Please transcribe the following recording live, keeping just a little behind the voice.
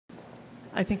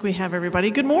I think we have everybody.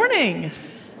 Good morning.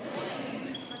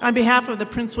 On behalf of the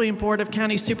Prince William Board of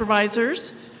County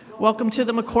Supervisors, welcome to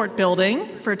the McCourt Building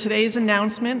for today's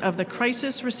announcement of the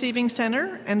Crisis Receiving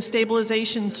Center and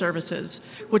Stabilization Services,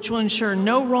 which will ensure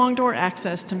no wrong-door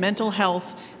access to mental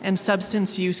health and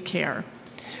substance use care.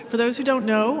 For those who don't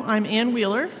know, I'm Ann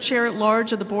Wheeler,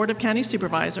 Chair-at-Large of the Board of County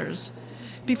Supervisors.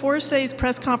 Before today's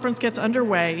press conference gets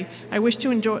underway, I wish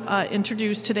to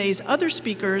introduce today's other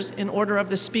speakers in order of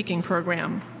the speaking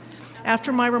program.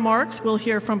 After my remarks, we'll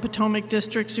hear from Potomac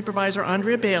District Supervisor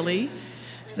Andrea Bailey,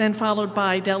 then followed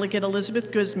by Delegate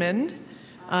Elizabeth Guzman,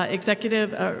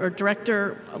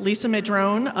 Director Lisa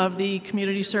Madrone of the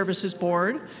Community Services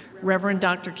Board, Reverend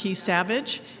Dr. Keith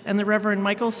Savage, and the Reverend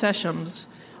Michael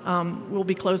Sessions will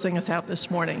be closing us out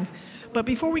this morning. But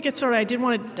before we get started, I did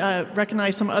want to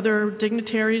recognize some other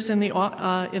dignitaries in the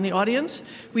audience.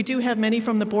 We do have many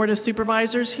from the Board of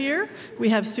Supervisors here. We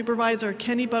have Supervisor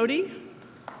Kenny Bodie.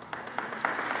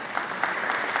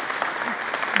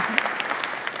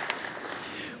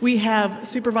 We have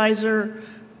Supervisor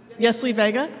Yesley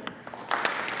Vega.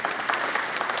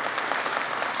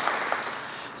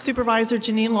 Supervisor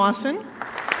Janine Lawson.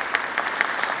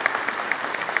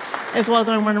 As well as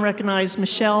I want to recognize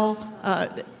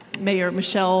Mayor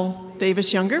Michelle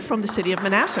Davis-Younger from the City of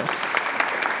Manassas.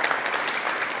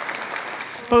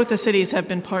 Both the cities have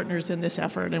been partners in this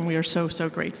effort, and we are so, so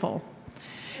grateful.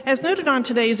 As noted on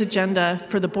today's agenda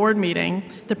for the board meeting,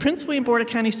 the Prince William Board of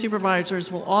County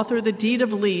Supervisors will author the deed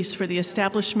of lease for the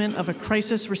establishment of a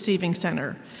crisis receiving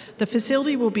center. The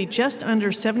facility will be just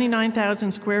under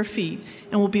 79,000 square feet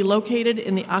and will be located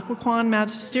in the Occoquan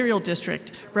Magisterial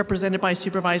District, represented by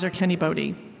Supervisor Kenny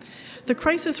Bodie. The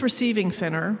Crisis Receiving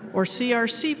Center, or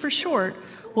CRC for short,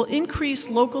 will increase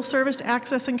local service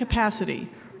access and capacity,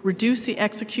 reduce the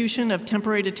execution of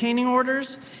temporary detaining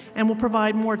orders, and will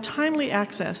provide more timely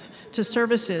access to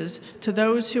services to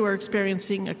those who are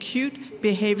experiencing acute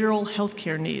behavioral health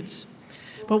care needs.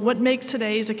 But what makes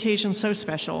today's occasion so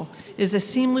special is a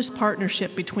seamless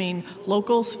partnership between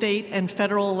local, state, and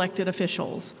federal elected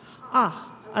officials.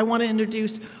 I want to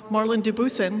introduce Marlon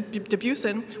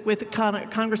Debuson with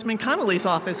Congressman Connolly's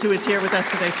office, who is here with us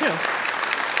today, too.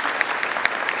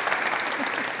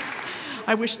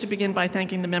 I wish to begin by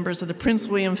thanking the members of the Prince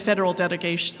William Federal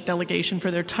Delegation for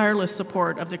their tireless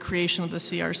support of the creation of the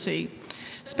CRC.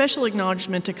 Special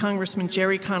acknowledgement to Congressman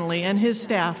Jerry Connolly and his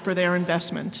staff for their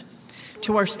investment.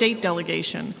 To our state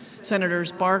delegation,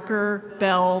 Senators Barker,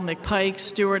 Bell, McPike,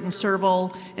 Stewart, and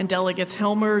Serval, and delegates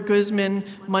Helmer, Guzman,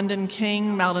 Munden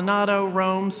King, Maldonado,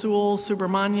 Rome, Sewell,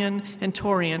 Subramanian, and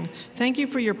Torian. Thank you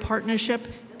for your partnership,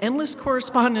 endless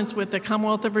correspondence with the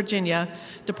Commonwealth of Virginia,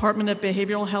 Department of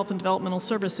Behavioral Health and Developmental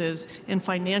Services, and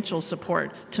financial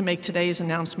support to make today's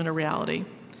announcement a reality.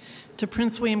 To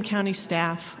Prince William County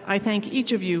staff, I thank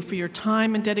each of you for your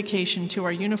time and dedication to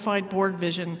our unified board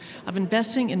vision of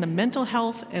investing in the mental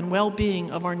health and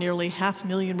well-being of our nearly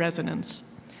 500,000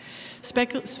 residents.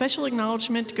 Special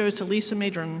acknowledgement goes to Lisa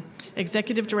Madrone,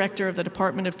 Executive Director of the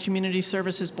Department of Community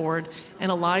Services Board, and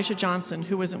Elijah Johnson,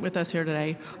 who isn't with us here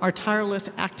today, our tireless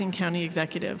acting county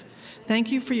executive.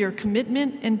 Thank you for your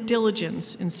commitment and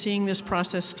diligence in seeing this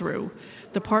process through.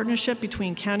 The partnership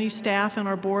between county staff and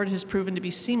our board has proven to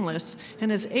be seamless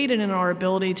and has aided in our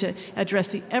ability to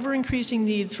address the ever-increasing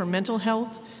needs for mental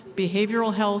health,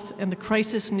 behavioral health, and the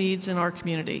crisis needs in our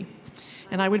community.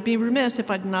 And I would be remiss if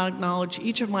I did not acknowledge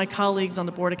each of my colleagues on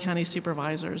the Board of County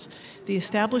Supervisors. The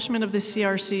establishment of the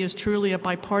CRC is truly a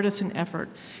bipartisan effort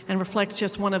and reflects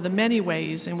just one of the many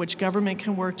ways in which government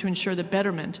can work to ensure the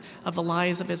betterment of the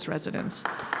lives of its residents.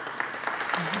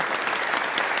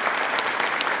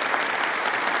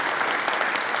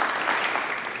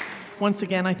 Once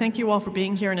again, I thank you all for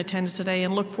being here in attendance today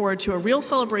and look forward to a real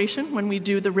celebration when we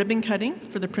do the ribbon cutting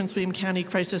for the Prince William County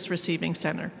Crisis Receiving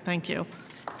Center. Thank you.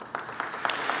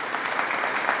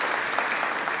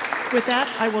 With that,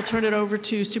 I will turn it over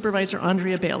to Supervisor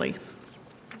Andrea Bailey.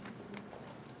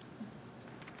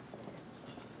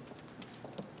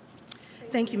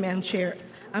 Thank you, Madam Chair.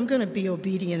 I'm going to be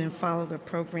obedient and follow the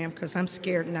program because I'm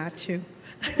scared not to.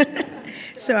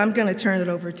 So I'm going to turn it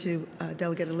over to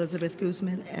Delegate Elizabeth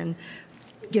Guzman and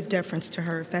give deference to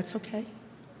her, if that's okay.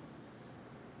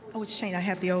 Oh, it's changed. I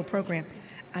have the old program.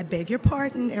 I beg your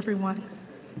pardon, everyone.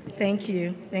 Thank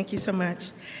you. Thank you so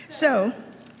much. So,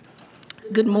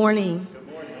 good morning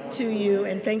to you,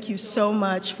 and thank you so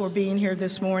much for being here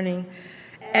this morning.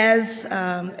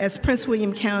 As Prince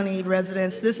William County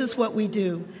residents, this is what we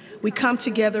do. We come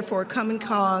together for a common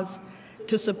cause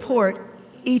to support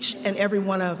each and every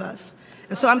one of us.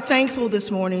 And so I'm thankful this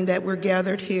morning that we're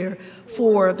gathered here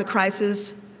for the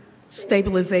Crisis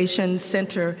Stabilization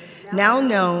Center now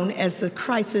known as the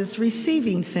Crisis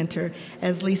Receiving Center,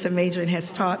 as Lisa Madron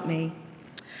has taught me.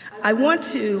 I want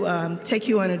to take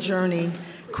you on a journey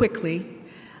quickly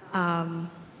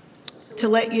to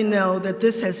let you know that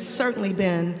this has certainly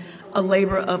been a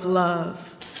labor of love.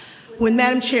 When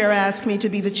Madam Chair asked me to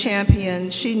be the champion,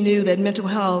 she knew that mental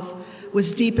health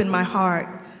was deep in my heart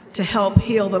to help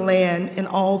heal the land in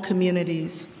all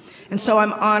communities. And so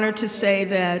I'm honored to say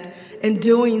that in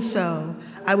doing so,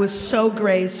 I was so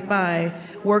graced by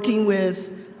working with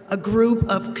a group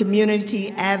of community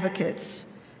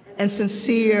advocates and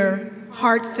sincere,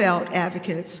 heartfelt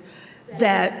advocates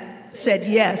that said,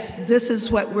 yes, this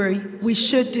is what we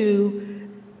should do.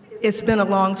 It's been a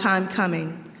long time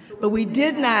coming. But we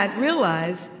did not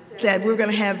realize that we were going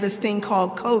to have this thing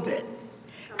called COVID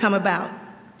come about.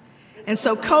 And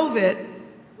so COVID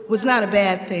was not a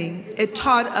bad thing. It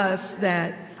taught us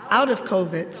that out of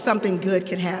COVID, something good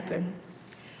could happen.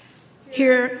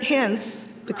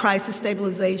 Hence, the Crisis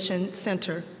Stabilization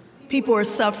Center. People are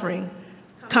suffering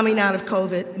coming out of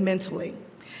COVID mentally.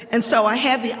 And so I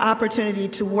had the opportunity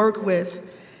to work with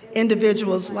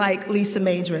individuals like Lisa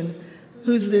Madron,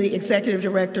 who's the executive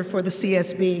director for the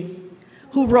CSB,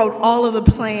 who wrote all of the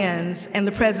plans and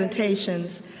the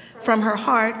presentations from her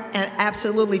heart and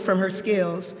absolutely from her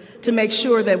skills to make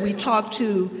sure that we talked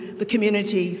to the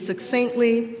community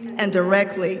succinctly and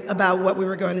directly about what we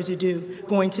were going to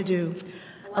do.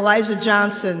 Elijah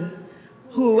Johnson,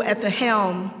 who at the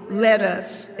helm led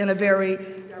us in a very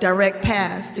direct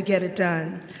path to get it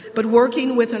done. But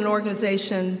working with an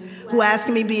organization who asked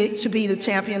me to be the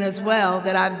champion as well,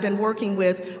 that I've been working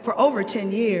with for over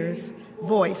 10 years,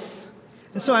 Voice.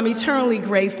 And so I'm eternally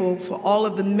grateful for all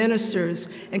of the ministers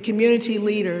and community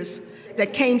leaders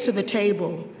that came to the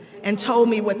table and told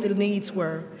me what the needs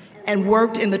were and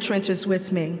worked in the trenches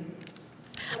with me.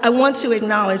 I want to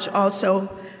acknowledge also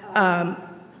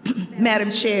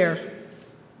Madam Chair,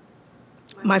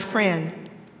 my friend,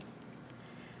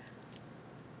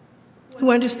 who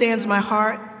understands my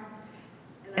heart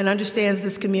and understands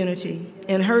this community.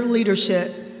 In her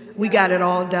leadership, we got it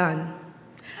all done.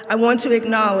 I want to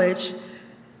acknowledge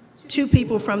two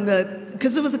people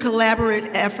because it was a collaborative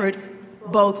effort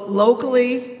both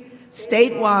locally,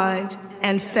 statewide,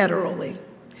 and federally.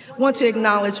 I want to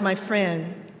acknowledge my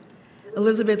friend,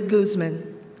 Elizabeth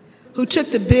Guzman, who took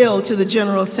the bill to the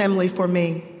General Assembly for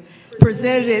me,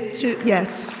 presented it to,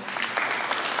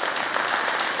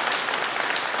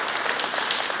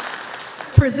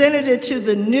 presented it to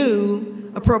the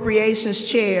new Appropriations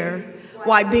Chair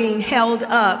while being held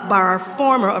up by our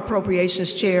former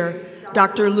Appropriations Chair,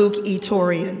 Dr. Luke E.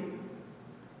 Torian.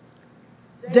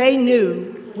 They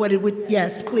knew what it would,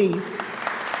 yes, please.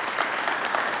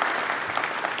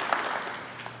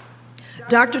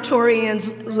 Dr.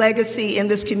 Torian's legacy in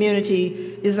this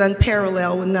community is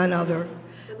unparalleled with none other.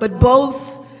 But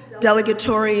both Delegate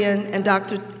Torian and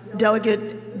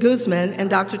Delegate Guzman and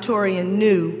Dr. Torian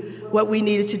knew what we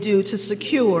needed to do to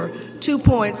secure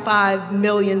 $2.5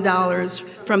 million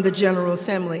from the General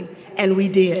Assembly, and we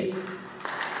did.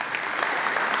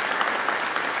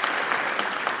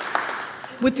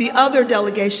 With the other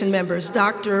delegation members,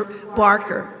 Senator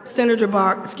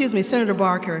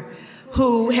Barker,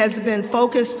 who has been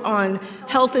focused on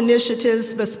health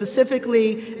initiatives, but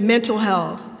specifically mental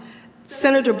health.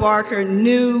 Senator Barker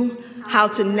knew how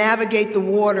to navigate the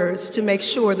waters to make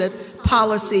sure that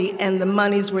policy and the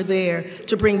monies were there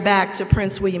to bring back to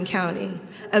Prince William County,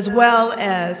 as well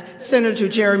as Senator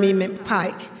Jeremy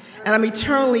Pike. And I'm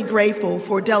eternally grateful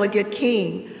for Delegate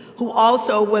King, who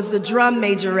also was the drum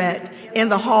majorette in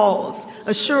the halls,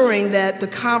 assuring that the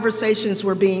conversations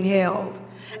were being held,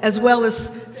 as well as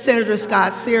Senator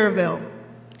Scott Searville.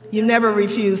 You never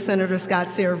refuse Senator Scott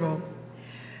Searville.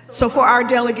 So for our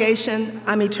delegation,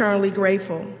 I'm eternally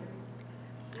grateful.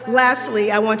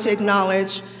 Lastly, I want to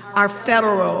acknowledge our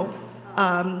federal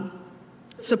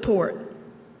support.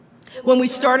 When we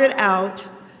started out,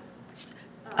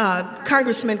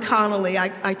 Congressman Connolly,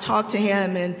 I talked to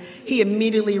him and he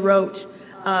immediately wrote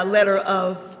a letter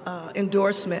of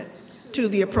endorsement to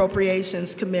the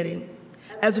Appropriations Committee,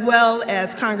 as well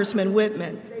as Congressman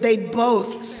Whitman. They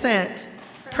both sent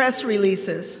press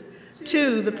releases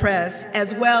to the press,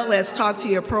 as well as talked to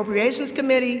the Appropriations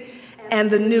Committee and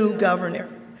the new governor.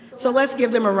 So let's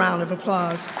give them a round of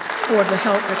applause for the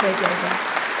help that they gave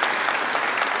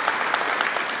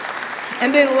us.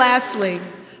 And then lastly,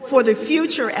 for the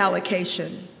future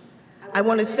allocation, I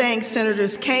want to thank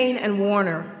Senators Kaine and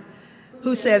Warner,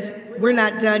 who says, we're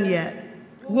not done yet.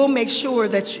 We'll make sure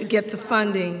that you get the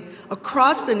funding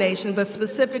across the nation, but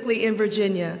specifically in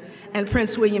Virginia and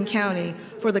Prince William County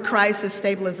for the Crisis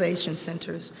Stabilization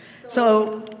Centers.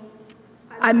 So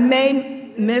I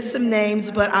may miss some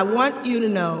names, but I want you to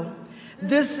know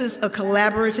this is a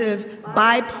collaborative,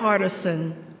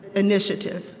 bipartisan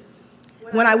initiative.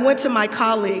 When I went to my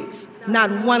colleagues,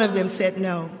 not one of them said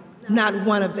no, not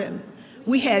one of them.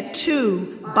 We had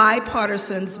 2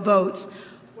 bipartisan votes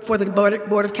for the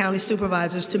Board of County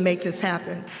Supervisors to make this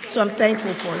happen. So I'm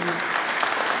thankful for you.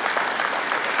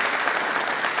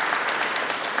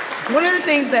 One of the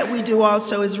things that we do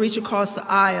also is reach across the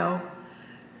aisle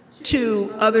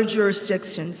to other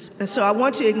jurisdictions. And so I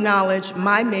want to acknowledge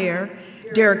my mayor,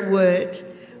 Derek Wood,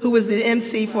 who was the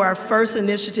MC for our first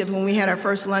initiative when we had our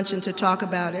first luncheon to talk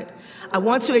about it. I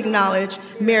want to acknowledge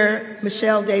Mayor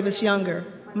Michelle Davis Younger,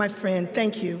 my friend,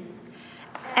 thank you.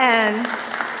 And,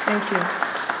 thank you.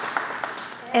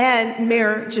 And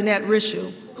Mayor Jeanette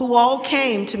Rishu, who all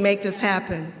came to make this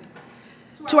happen.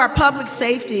 To our public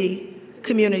safety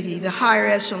community, the higher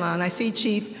echelon, I see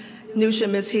Chief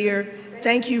Newsham is here.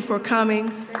 Thank you for coming.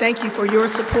 Thank you for your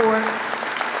support.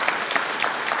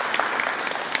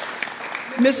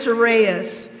 Mr.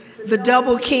 Reyes, the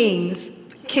double kings,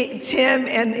 Tim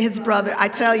and his brother, I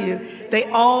tell you, they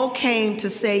all came to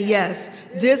say yes.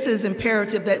 This is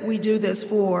imperative that we do this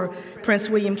for Prince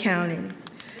William County.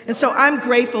 And so I'm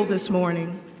grateful this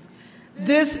morning.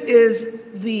 This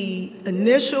is the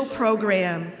initial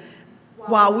program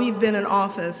while we've been in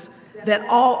office that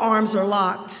all arms are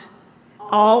locked.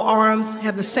 All arms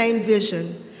have the same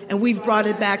vision, and we've brought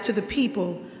it back to the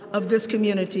people of this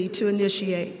community to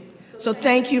initiate. So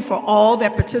thank you for all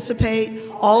that participate,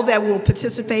 all that will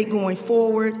participate going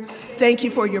forward. Thank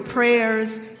you for your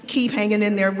prayers. Keep hanging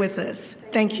in there with us.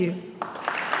 Thank you.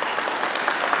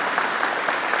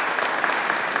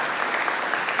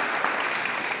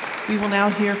 We will now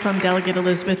hear from Delegate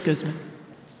Elizabeth Guzman.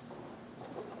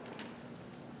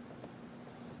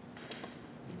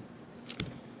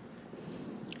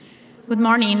 Good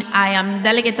morning. I am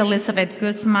Delegate Elizabeth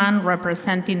Guzman,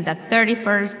 representing the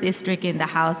 31st District in the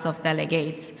House of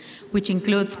Delegates, which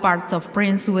includes parts of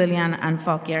Prince William and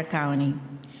Fauquier County.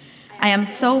 I am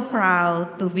so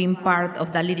proud to be part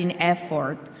of the leading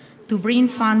effort to bring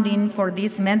funding for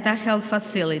this mental health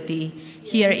facility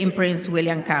here in Prince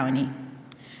William County.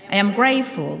 I am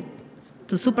grateful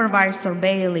to Supervisor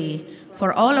Bailey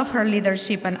for all of her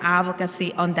leadership and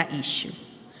advocacy on the issue.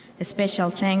 A special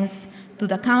thanks to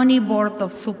the County Board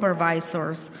of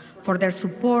Supervisors for their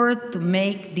support to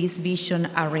make this vision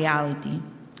a reality.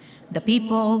 The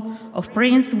people of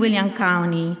Prince William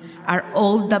County are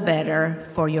all the better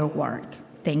for your work.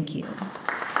 Thank you.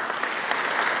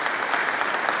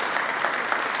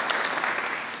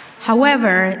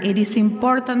 However, it is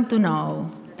important to know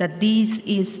that this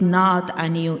is not a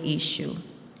new issue.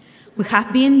 We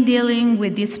have been dealing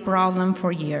with this problem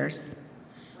for years.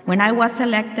 When I was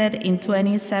elected in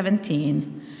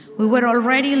 2017, we were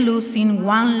already losing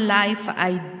 1 life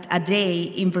a day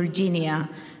in Virginia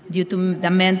due to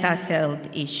the mental health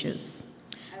issues.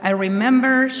 I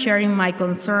remember sharing my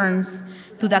concerns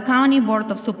to the County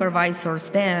Board of Supervisors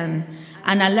then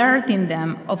and alerting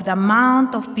them of the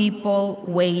amount of people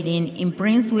waiting in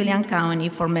Prince William County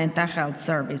for mental health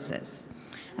services.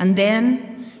 And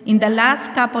then, in the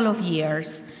last couple of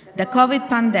years, the COVID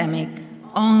pandemic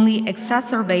only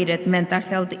exacerbated mental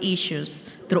health issues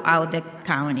throughout the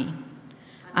county.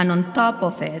 And on top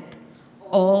of it,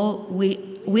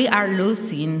 we are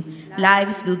losing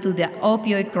lives due to the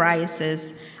opioid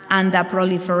crisis and the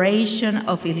proliferation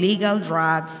of illegal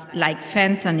drugs like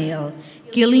fentanyl,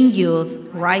 killing youth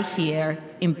right here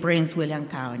in Prince William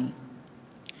County.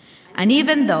 And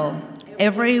even though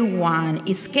everyone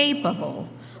is capable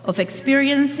of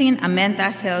experiencing a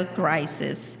mental health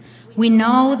crisis, we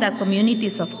know that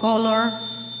communities of color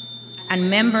and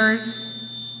members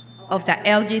of the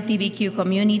LGBTQ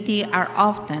community are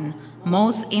often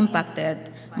most impacted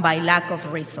by lack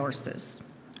of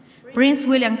resources. Prince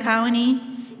William County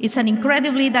is an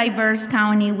incredibly diverse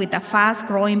county with a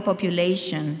fast-growing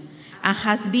population and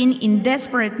has been in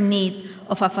desperate need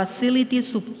of a facility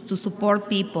to support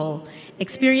people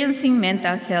experiencing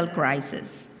mental health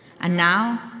crisis. And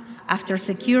now, after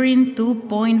securing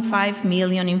 $2.5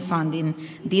 million in funding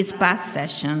this past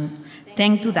session,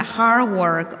 thanks to the hard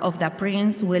work of the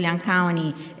Prince William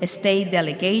County State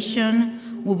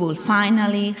Delegation, we will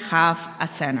finally have a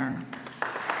center.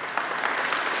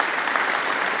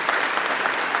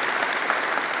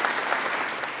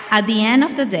 At the end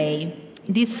of the day,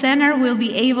 this center will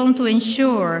be able to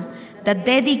ensure that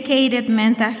dedicated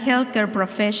mental health care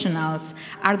professionals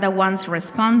are the ones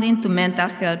responding to mental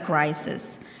health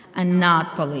crisis, and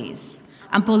not police.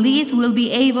 And police will be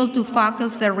able to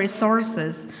focus their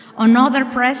resources on other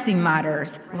pressing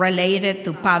matters related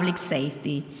to public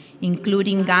safety,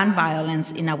 including gun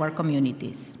violence in our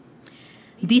communities.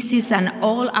 This is an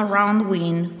all-around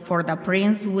win for the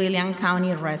Prince William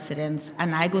County residents,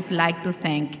 and I would like to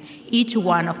thank each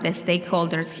one of the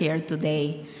stakeholders here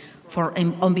today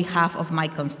on behalf of my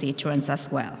constituents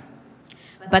as well.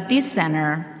 But this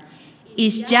center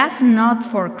is just not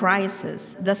for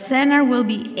crisis. The center will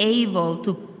be able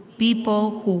to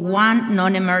people who want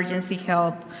non-emergency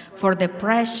help for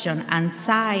depression,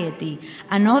 anxiety,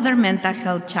 and other mental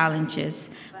health challenges,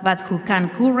 but who can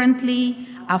currently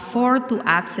afford to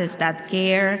access that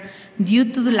care due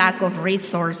to the lack of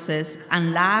resources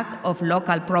and lack of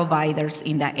local providers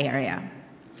in the area.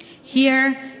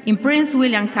 Here in Prince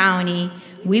William County,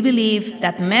 we believe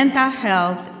that mental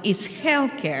health is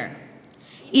healthcare.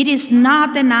 It is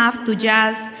not enough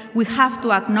we have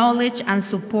to acknowledge and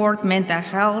support mental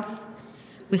health.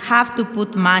 We have to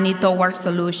put money towards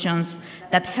solutions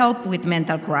that help with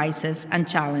mental crises and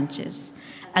challenges.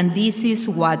 And this is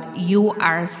what you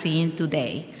are seeing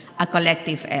today, a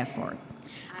collective effort.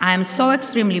 I am so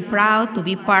extremely proud to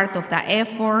be part of the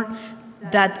effort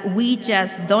that we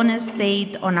just don't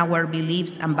state on our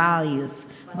beliefs and values,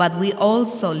 but we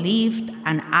also live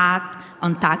and act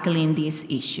on tackling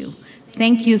this issue.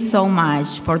 Thank you so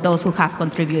much for those who have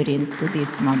contributed to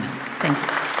this moment. Thank you.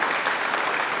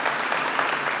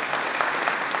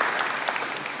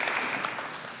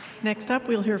 Next up,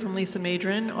 we'll hear from Lisa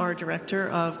Madrin, our Director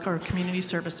of our Community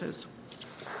Services.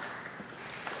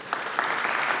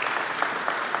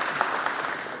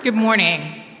 Good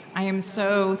morning. I am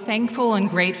so thankful and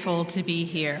grateful to be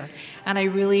here. And I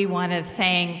really want to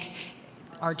thank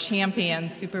our champion,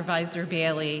 Supervisor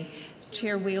Bailey,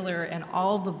 Chair Wheeler, and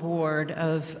all the board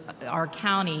of our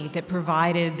county that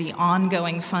provided the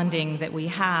ongoing funding that we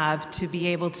have to be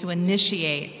able to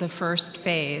initiate the first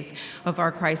phase of our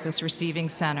Crisis Receiving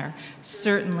Center.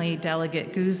 Certainly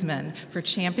Delegate Guzman for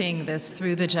championing this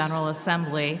through the General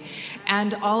Assembly,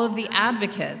 and all of the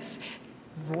advocates,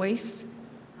 Voice,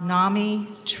 NAMI,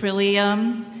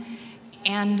 Trillium,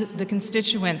 and the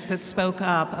constituents that spoke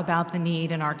up about the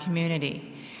need in our community.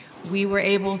 We were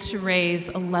able to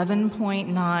raise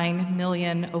 $11.9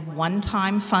 million of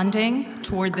one-time funding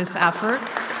toward this effort.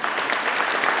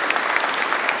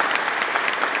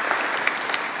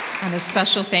 And a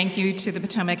special thank you to the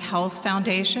Potomac Health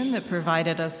Foundation that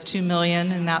provided us $2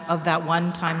 million of that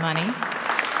one-time money.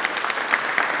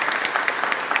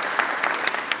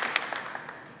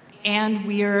 And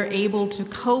we are able to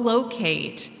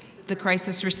co-locate the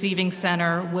Crisis Receiving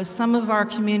Center with some of our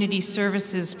community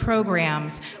services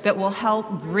programs that will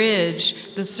help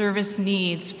bridge the service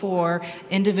needs for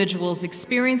individuals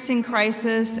experiencing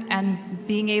crisis and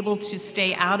being able to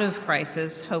stay out of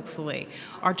crisis, hopefully.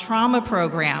 Our trauma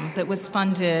program that was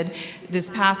funded this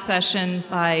past session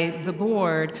by the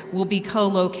board will be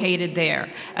co-located there,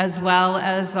 as well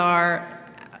as our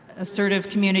assertive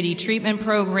community treatment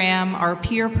program, our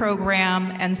peer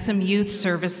program, and some youth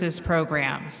services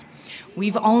programs.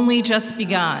 We've only just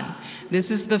begun.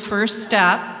 This is the first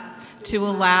step to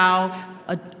allow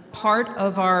a part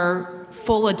of our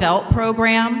full adult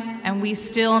program, and we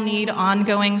still need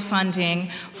ongoing funding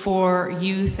for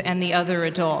youth and the other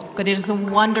adult. But it is a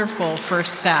wonderful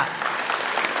first step.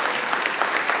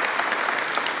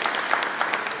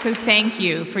 So thank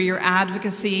you for your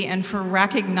advocacy and for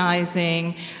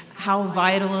recognizing how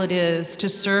vital it is to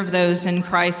serve those in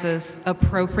crisis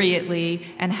appropriately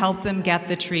and help them get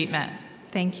the treatment.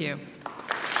 Thank you.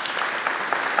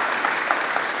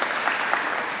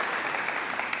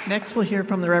 Next, we'll hear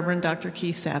from the Reverend Dr.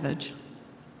 Keith Savage.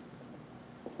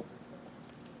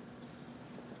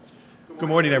 Good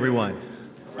morning, everyone.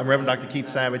 I'm Reverend Dr. Keith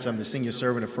Savage. I'm the senior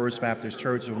servant of First Baptist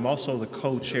Church, and I'm also the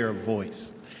co-chair of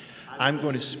Voice. I'm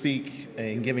going to speak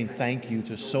in giving thank you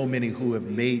to so many who have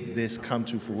made this come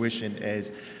to fruition.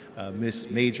 As Ms.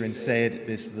 Madrin said,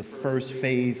 this is the first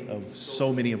phase of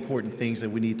so many important things that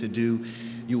we need to do.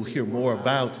 You'll hear more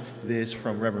about this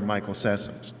from Reverend Michael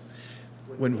Sessoms.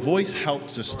 When Voice helped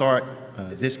to start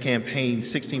this campaign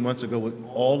 16 months ago with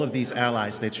all of these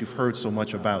allies that you've heard so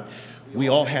much about, we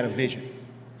all had a vision.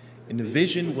 And the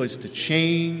vision was to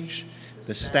change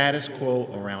the status quo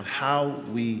around how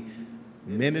we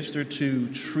minister to,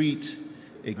 treat,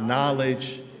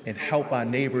 acknowledge, and help our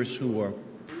neighbors who are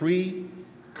pre,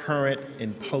 current,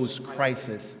 and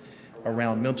post-crisis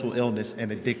around mental illness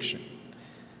and addiction.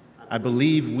 I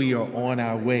believe we are on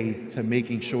our way to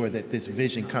making sure that this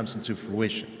vision comes into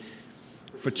fruition.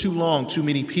 For too long, too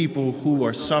many people who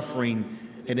are suffering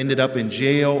had ended up in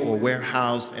jail or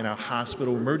warehoused in our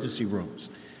hospital emergency rooms,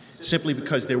 simply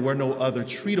because there were no other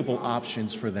treatable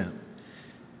options for them.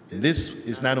 And this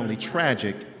is not only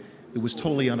tragic, it was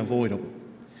totally unavoidable.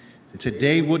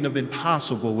 Today wouldn't have been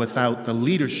possible without the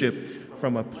leadership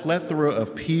from a plethora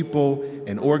of people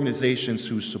and organizations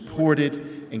who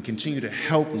supported and continue to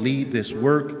help lead this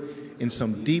work, and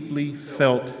some deeply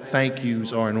felt thank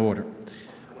yous are in order.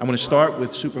 I'm going to start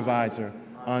with Supervisor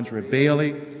Andre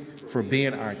Bailey for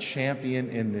being our champion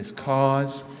in this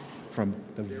cause from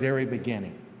the very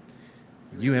beginning.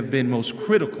 You have been most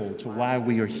critical to why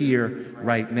we are here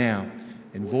right now,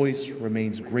 and Voice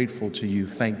remains grateful to you.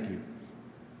 Thank you.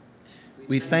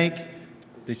 We thank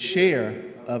the chair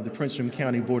of the Prince William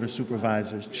County Board of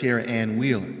Supervisors, Chair Ann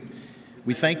Wheeler.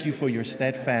 We thank you for your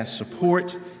steadfast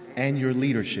support and your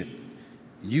leadership.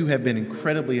 You have been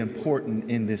incredibly important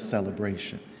in this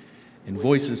celebration, and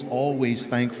Voice is always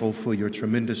thankful for your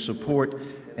tremendous support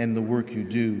and the work you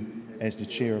do as the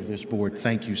chair of this board.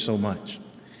 Thank you so much.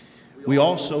 We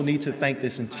also need to thank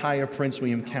this entire Prince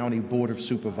William County Board of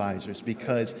Supervisors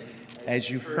because, as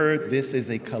you heard, this is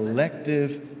a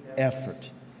collective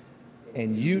effort,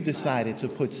 and you decided to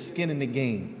put skin in the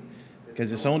game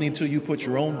because it's only until you put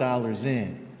your own dollars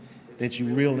in that you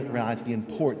realize the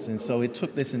importance. And so it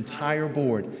took this entire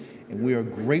board, and we are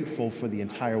grateful for the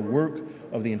entire work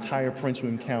of the entire Prince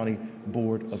William County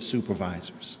Board of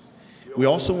Supervisors. We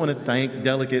also want to thank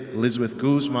Delegate Elizabeth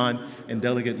Guzman and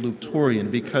Delegate Luke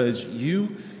Torian because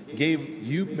you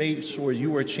made sure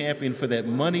you were a champion for that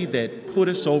money that put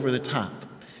us over the top,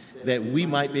 that we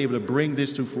might be able to bring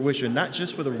this to fruition, not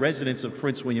just for the residents of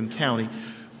Prince William County,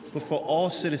 but for all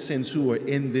citizens who are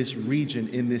in this region,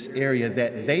 in this area,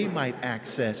 that they might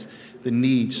access the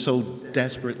needs so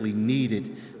desperately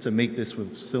needed to make this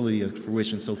facility a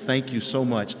fruition. So thank you so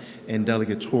much, and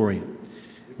Delegate Torian.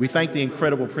 We thank the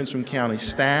incredible Prince William County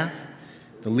staff,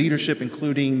 the leadership,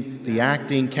 including the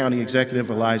acting County Executive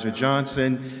Eliza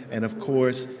Johnson, and of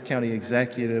course, County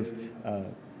Executive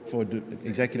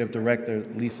Executive Director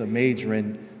Lisa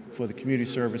Madron, for the Community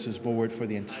Services Board, for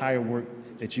the entire work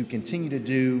that you continue to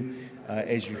do,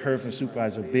 as you heard from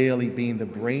Supervisor Bailey, being the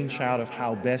brainchild of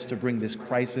how best to bring this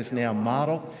crisis now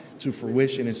model to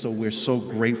fruition, and so we're so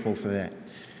grateful for that.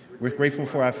 We're grateful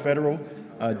for our federal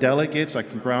delegates, like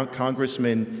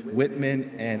Congressman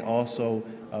Whitman, and also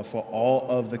for all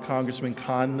of the Congressman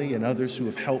Conley and others who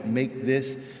have helped make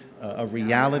this a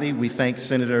reality. We thank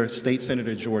State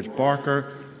Senator George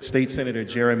Barker, State Senator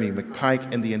Jeremy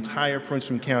McPike, and the entire Prince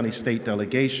William County State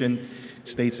Delegation,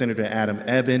 State Senator Adam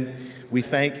Ebbin. We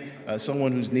thank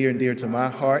someone who's near and dear to my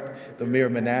heart, the Mayor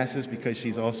Manassas, because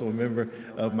she's also a member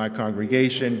of my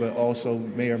congregation, but also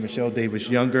Mayor Michelle Davis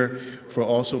Younger for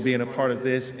also being a part of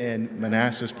this, and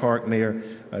Manassas Park Mayor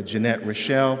Jeanette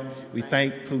Rochelle. We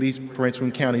thank Prince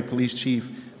William County Police Chief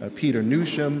Peter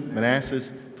Newsham,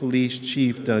 Manassas Police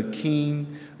Chief Doug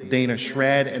Keene, Dana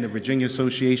Schrad, and the Virginia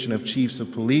Association of Chiefs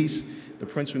of Police, the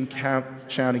Prince William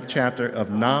County chapter of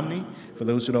NAMNI, for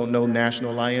those who don't know,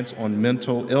 National Alliance on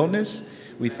Mental Illness.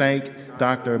 We thank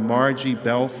Dr. Margie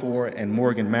Belfour and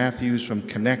Morgan Matthews from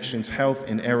Connections Health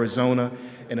in Arizona.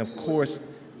 And of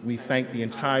course, we thank the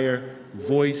entire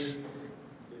Voice,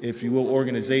 if you will,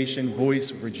 organization,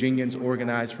 Voice Virginians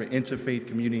Organized for Interfaith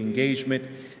Community Engagement.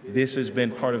 This has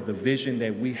been part of the vision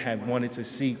that we have wanted to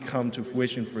see come to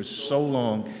fruition for so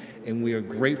long, and we are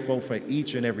grateful for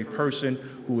each and every person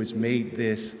who has made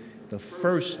this the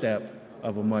first step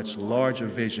of a much larger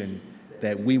vision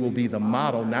that we will be the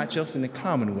model, not just in the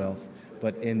Commonwealth,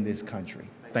 but in this country.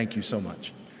 Thank you so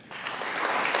much.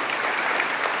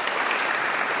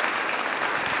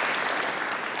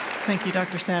 Thank you,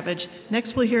 Dr. Savage.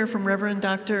 Next, we'll hear from Reverend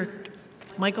Dr.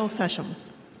 Michael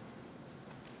Sessions.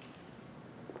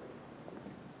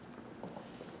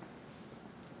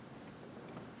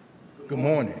 Good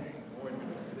morning.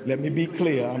 Let me be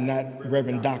clear, I'm not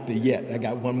Reverend Doctor yet. I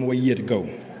got one more year to go.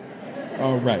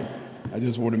 All right. I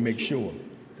just want to make sure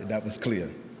that that was clear.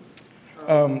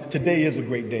 Today is a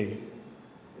great day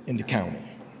in the county.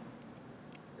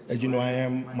 As you know, I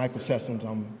am Michael Sessions.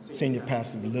 I'm senior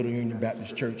pastor of the Little Union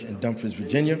Baptist Church in Dumfries,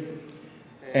 Virginia,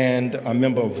 and a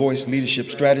member of Voice Leadership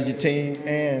Strategy Team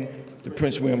and the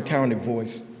Prince William County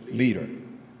Voice Leader.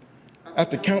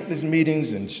 After countless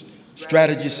meetings and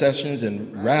strategy sessions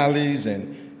and rallies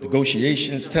and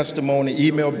negotiations, testimony,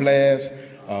 email blasts,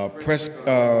 press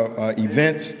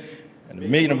events, and a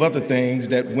million of other things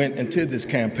that went into this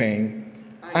campaign,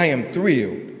 I am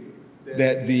thrilled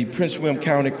that the Prince William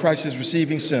County Crisis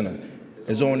Receiving Center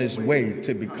is on its way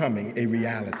to becoming a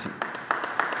reality.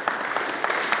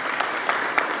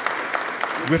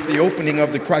 With the opening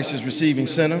of the Crisis Receiving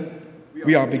Center,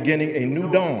 we are beginning a new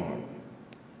dawn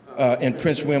in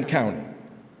Prince William County,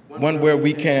 one where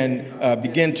we can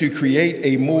begin to create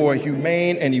a more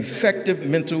humane and effective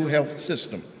mental health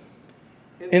system.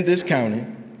 In this county,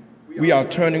 We are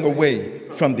turning away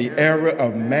from the era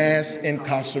of mass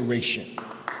incarceration.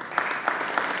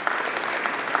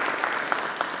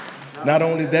 Not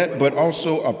only that, but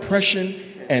also oppression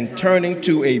and turning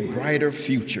to a brighter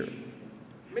future.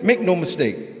 Make no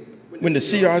mistake, when the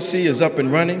CRC is up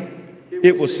and running,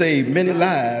 it will save many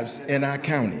lives in our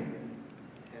county.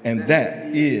 And that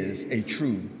is a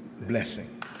true blessing.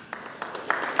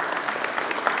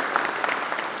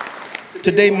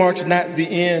 Today marks not the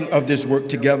end of this work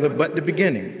together, but the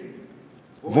beginning.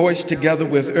 Voice, together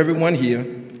with everyone here,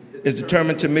 is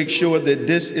determined to make sure that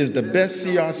this is the best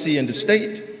CRC in the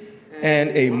state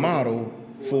and a model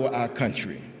for our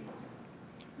country.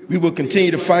 We will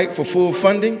continue to fight for full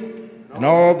funding and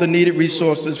all the needed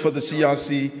resources for the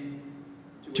CRC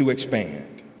to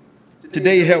expand.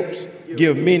 Today helps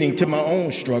give meaning to my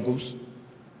own struggles,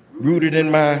 rooted in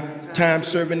my time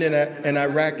serving in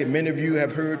Iraq, and many of you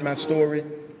have heard my story.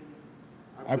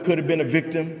 I could have been a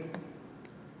victim,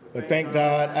 but thank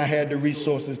God I had the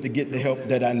resources to get the help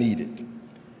that I needed.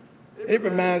 It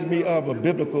reminds me of a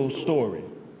biblical story.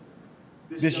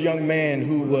 This young man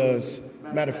who was,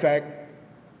 matter of fact,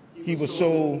 he was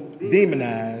so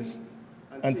demonized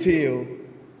until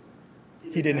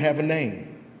he didn't have a name.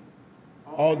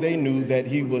 All they knew that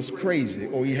he was crazy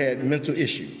or he had mental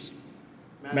issues.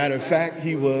 Matter of fact,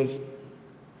 he was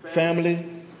family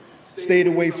stayed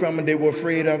away from him, they were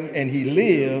afraid of him, and he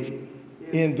lived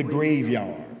in the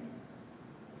graveyard.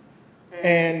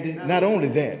 And not only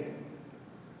that,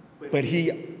 but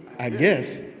he, I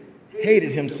guess,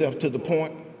 hated himself to the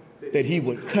point that he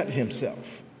would cut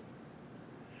himself.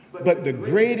 But the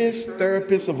greatest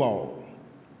therapist of all,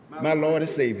 my Lord and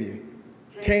Savior,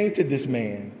 came to this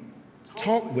man,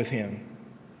 talked with him,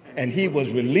 and he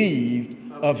was relieved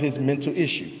of his mental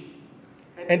issue.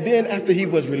 And then after he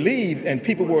was relieved and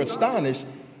people were astonished,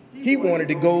 he wanted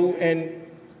to go and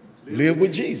live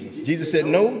with Jesus. Jesus said,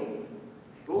 no,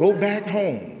 go back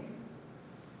home.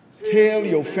 Tell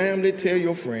your family, tell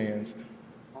your friends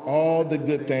all the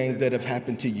good things that have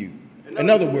happened to you. In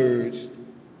other words,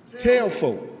 tell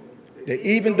folk that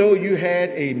even though you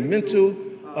had a mental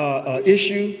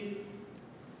issue,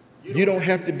 you don't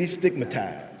have to be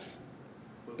stigmatized.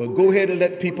 But go ahead and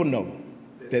let people know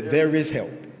that there is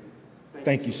help.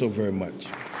 Thank you so very much.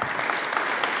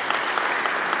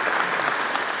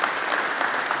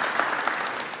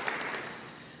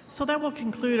 So that will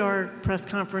conclude our press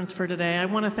conference for today. I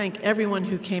want to thank everyone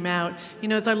who came out. You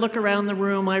know, as I look around the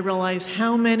room, I realize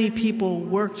how many people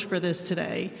worked for this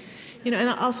today. You know, and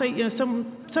I'll say, you know,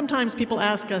 sometimes people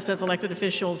ask us as elected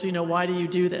officials, you know, why do you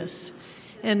do this?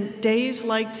 And days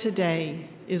like today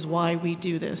is why we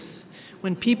do this.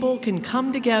 When people can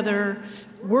come together,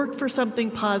 work for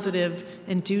something positive,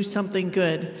 and do something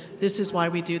good, this is why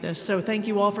we do this. So thank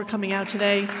you all for coming out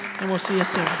today, and we'll see you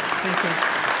soon. Thank you.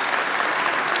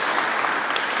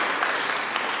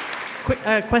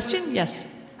 Quick question? Yes.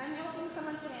 I'm hoping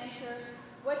someone can answer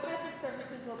what type of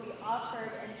services will be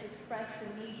offered and to express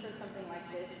the need for something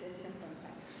like this in Prince William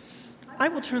County. I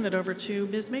will turn that over to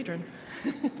Ms. Madron.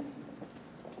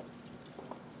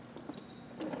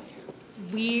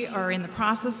 We are in the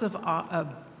process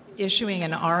of issuing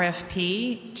an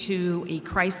RFP to a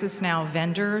Crisis Now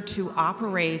vendor to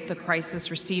operate the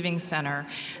Crisis Receiving Center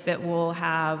that will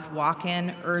have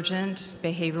walk-in urgent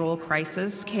behavioral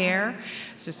crisis care.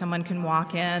 So someone can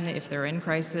walk in, if they're in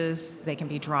crisis, they can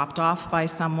be dropped off by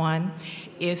someone.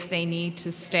 If they need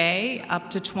to stay up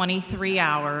to 23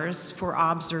 hours for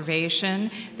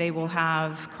observation, they will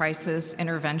have crisis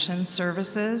intervention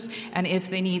services. And if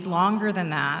they need longer than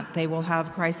that, they will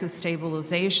have crisis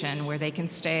stabilization where they can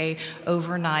stay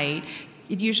overnight.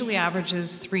 It usually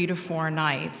averages 3 to 4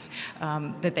 nights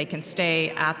that they can stay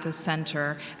at the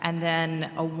center, and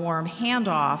then a warm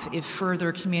handoff if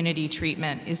further community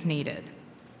treatment is needed.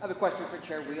 I have a question for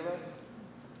Chair Wheeler.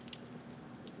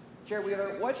 Chair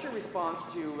Wheeler, what's your response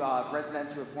to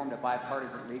residents who have formed a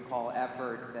bipartisan recall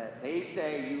effort that they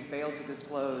say you failed to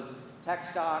disclose tech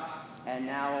stocks, and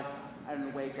now in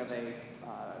the wake of a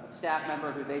staff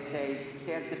member who they say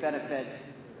stands to benefit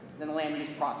in the land use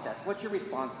process? What's your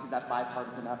response to that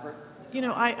bipartisan effort? You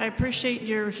know, I appreciate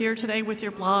you're here today with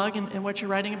your blog and what you're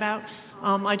writing about.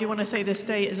 I do want to say this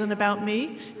day isn't about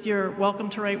me. You're welcome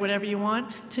to write whatever you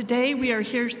want. Today we are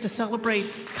here to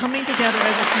celebrate coming together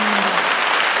as a community.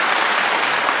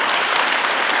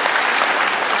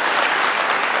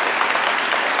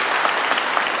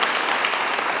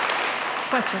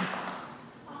 Question.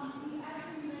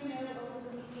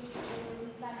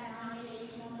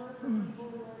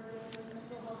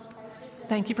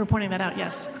 Thank you for pointing that out,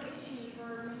 yes.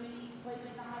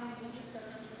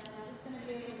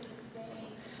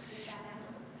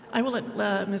 I will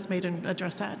let Ms. Maiden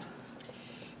address that.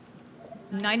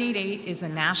 988 is a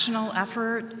national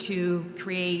effort to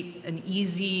create an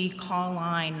easy call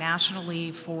line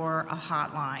nationally for a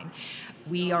hotline.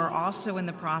 We are also in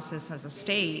the process as a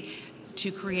state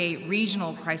to create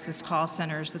regional crisis call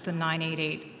centers that the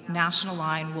 988 national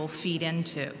line will feed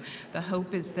into. The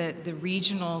hope is that the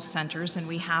regional centers, and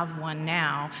we have one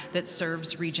now that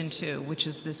serves Region 2, which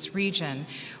is this region,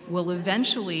 will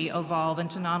eventually evolve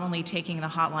into not only taking the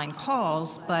hotline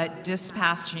calls, but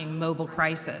dispatching mobile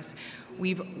crisis.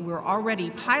 We're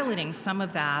already piloting some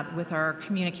of that with our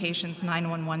Communications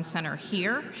 911 Center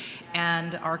here,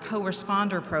 and our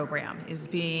co-responder program is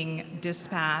being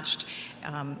dispatched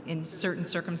in certain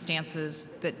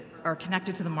circumstances that are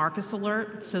connected to the Marcus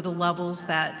alert, so the levels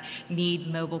that need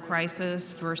mobile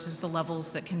crisis versus the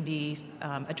levels that can be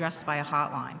addressed by a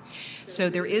hotline. So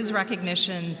there is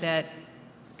recognition that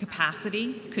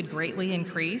capacity could greatly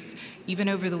increase. Even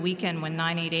over the weekend when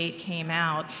 988 came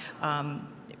out,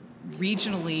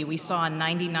 regionally, we saw a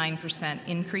 99%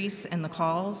 increase in the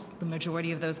calls. The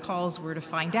majority of those calls were to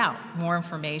find out more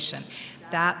information.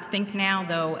 Think now,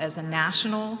 though, as a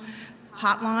national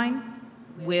hotline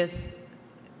with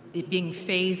it being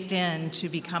phased in to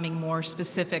becoming more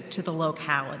specific to the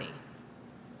locality.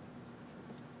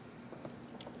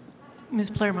 Ms.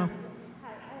 Palermo.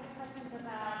 Hi, I have questions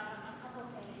about a couple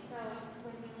things. So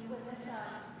when this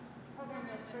program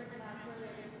was first announced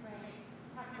earlier this spring,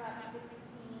 talked about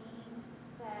 16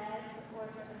 beds, or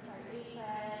sorry, 8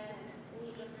 beds and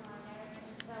 8 recliners.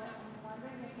 And so I'm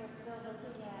wondering if we're still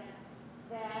looking at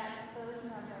those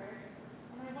numbers.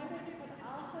 And I wonder if you could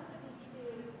also speak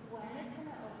to when it's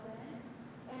going to open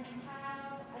and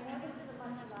how, I know this is a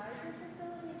much larger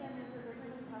facility than was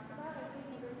originally talked about. I think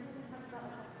we originally talked about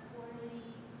like a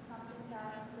 40-something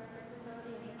thousand square foot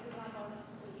facility, and this is almost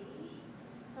 80.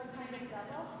 So it's kind of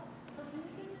double. So can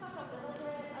you just talk a little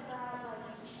bit about, like,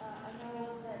 I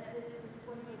know that this is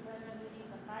going to be done using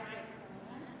the 5-year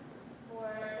plan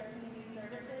for the community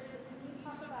services, but can you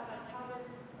talk about like how this,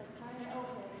 like when it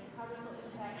opens, how this will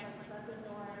impact like Southern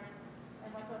North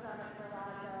and what goes on at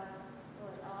Verrazza?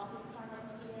 Will it all be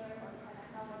funneled here, or kind of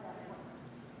how will that work?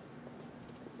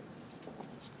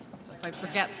 So if I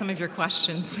forget some of your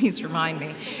question, please remind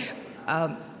me.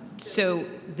 So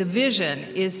the vision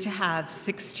is to have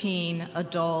 16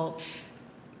 adult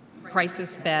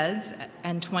crisis beds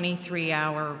and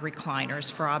 23-hour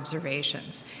recliners for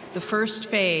observations. The first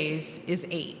phase is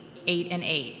 8 and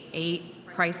 8. 8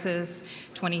 crisis,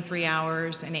 23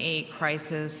 hours, and 8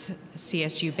 crisis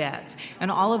CSU beds. And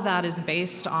all of that is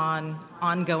based on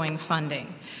ongoing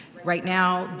funding. Right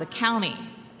now, the county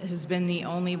has been the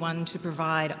only one to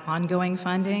provide ongoing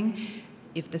funding.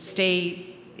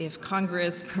 If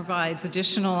Congress provides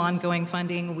additional ongoing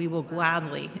funding, we will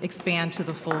gladly expand to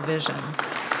the full vision.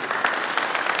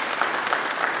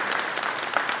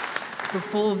 The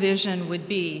full vision would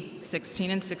be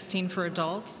 16 and 16 for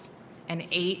adults, and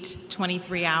 8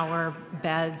 23-hour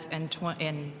beds and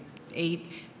 8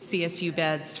 CSU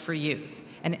beds for youth,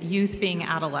 and youth being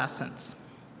adolescents.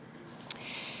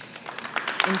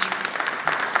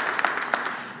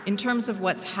 In terms of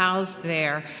what's housed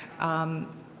there,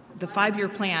 the 5-year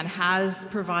plan has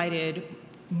provided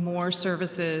more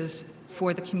services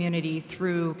for the community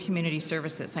through community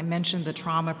services. I mentioned the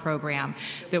trauma program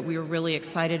that we were really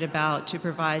excited about to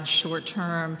provide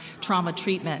short-term trauma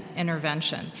treatment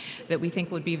intervention that we think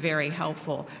would be very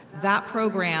helpful. That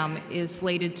program is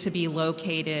slated to be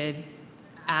located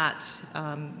at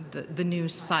the new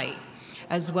site,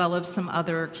 as well as some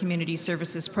other community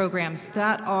services programs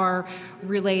that are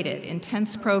related: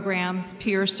 intense programs,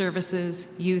 peer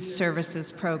services, youth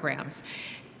services programs.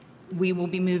 We will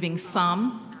be moving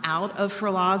some out of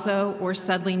Ferlazzo or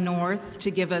Sedley North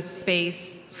to give us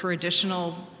space for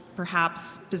additional,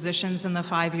 perhaps, positions in the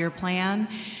 5-year plan.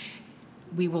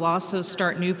 We will also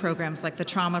start new programs like the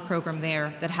trauma program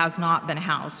there that has not been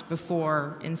housed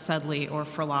before in Sedley or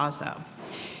Ferlazzo.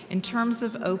 In terms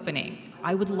of opening,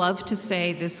 I would love to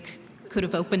say this could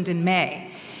have opened in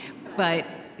May, but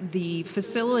the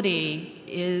facility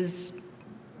is,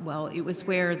 well, it was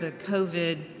where the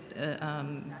COVID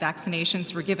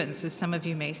vaccinations were given. So some of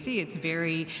you may see it's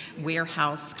very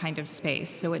warehouse kind of space.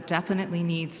 So it definitely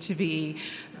needs to be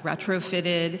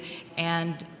retrofitted,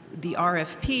 and the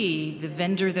RFP, the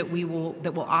vendor that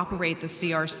will operate the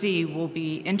CRC, will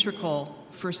be integral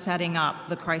for setting up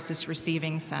the crisis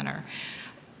receiving center.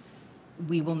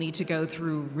 We will need to go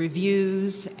through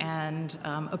reviews and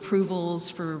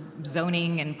approvals for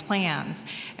zoning and plans,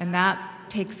 and that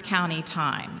takes county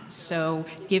time. So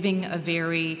giving a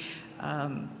very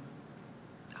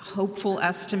hopeful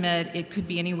estimate, it could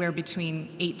be anywhere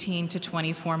between 18 to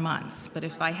 24 months. But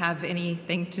if I have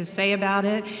anything to say about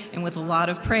it, and with a lot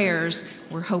of prayers,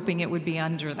 we're hoping it would be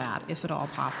under that, if at all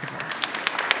possible.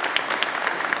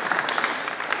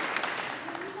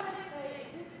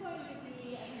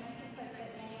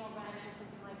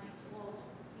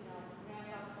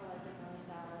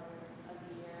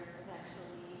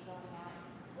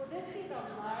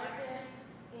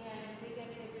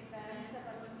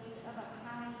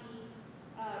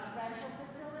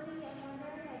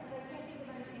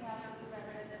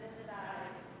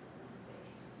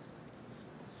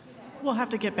 We'll have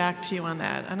to get back to you on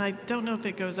that. And I don't know if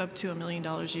it goes up to $1 million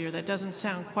a year. That doesn't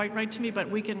sound quite right to me, but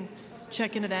we can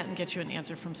check into that and get you an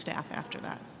answer from staff after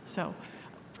that. So,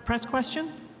 press question?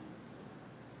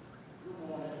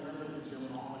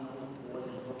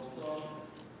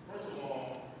 First of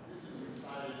all, this is an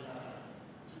exciting time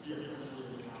to be a Prince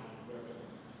William County resident.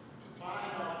 To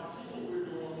find out, to see what we're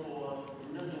doing for the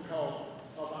mental health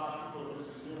of our people, this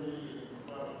is really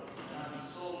incredible. And I'm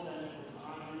so thankful to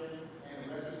Andre and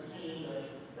the rest of his team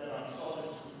that saw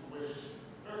this to fruition.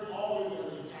 There's always going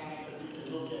to be time that we can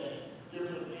look at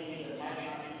different things that might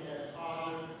not be as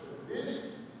positive, but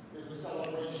this is a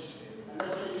celebration. And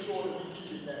let's make sure that we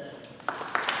keep it that way.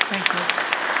 Thank you.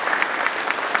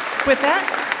 With that,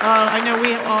 I know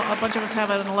a bunch of us have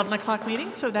an 11 o'clock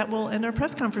meeting, so that will end our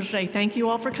press conference today. Thank you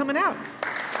all for coming out.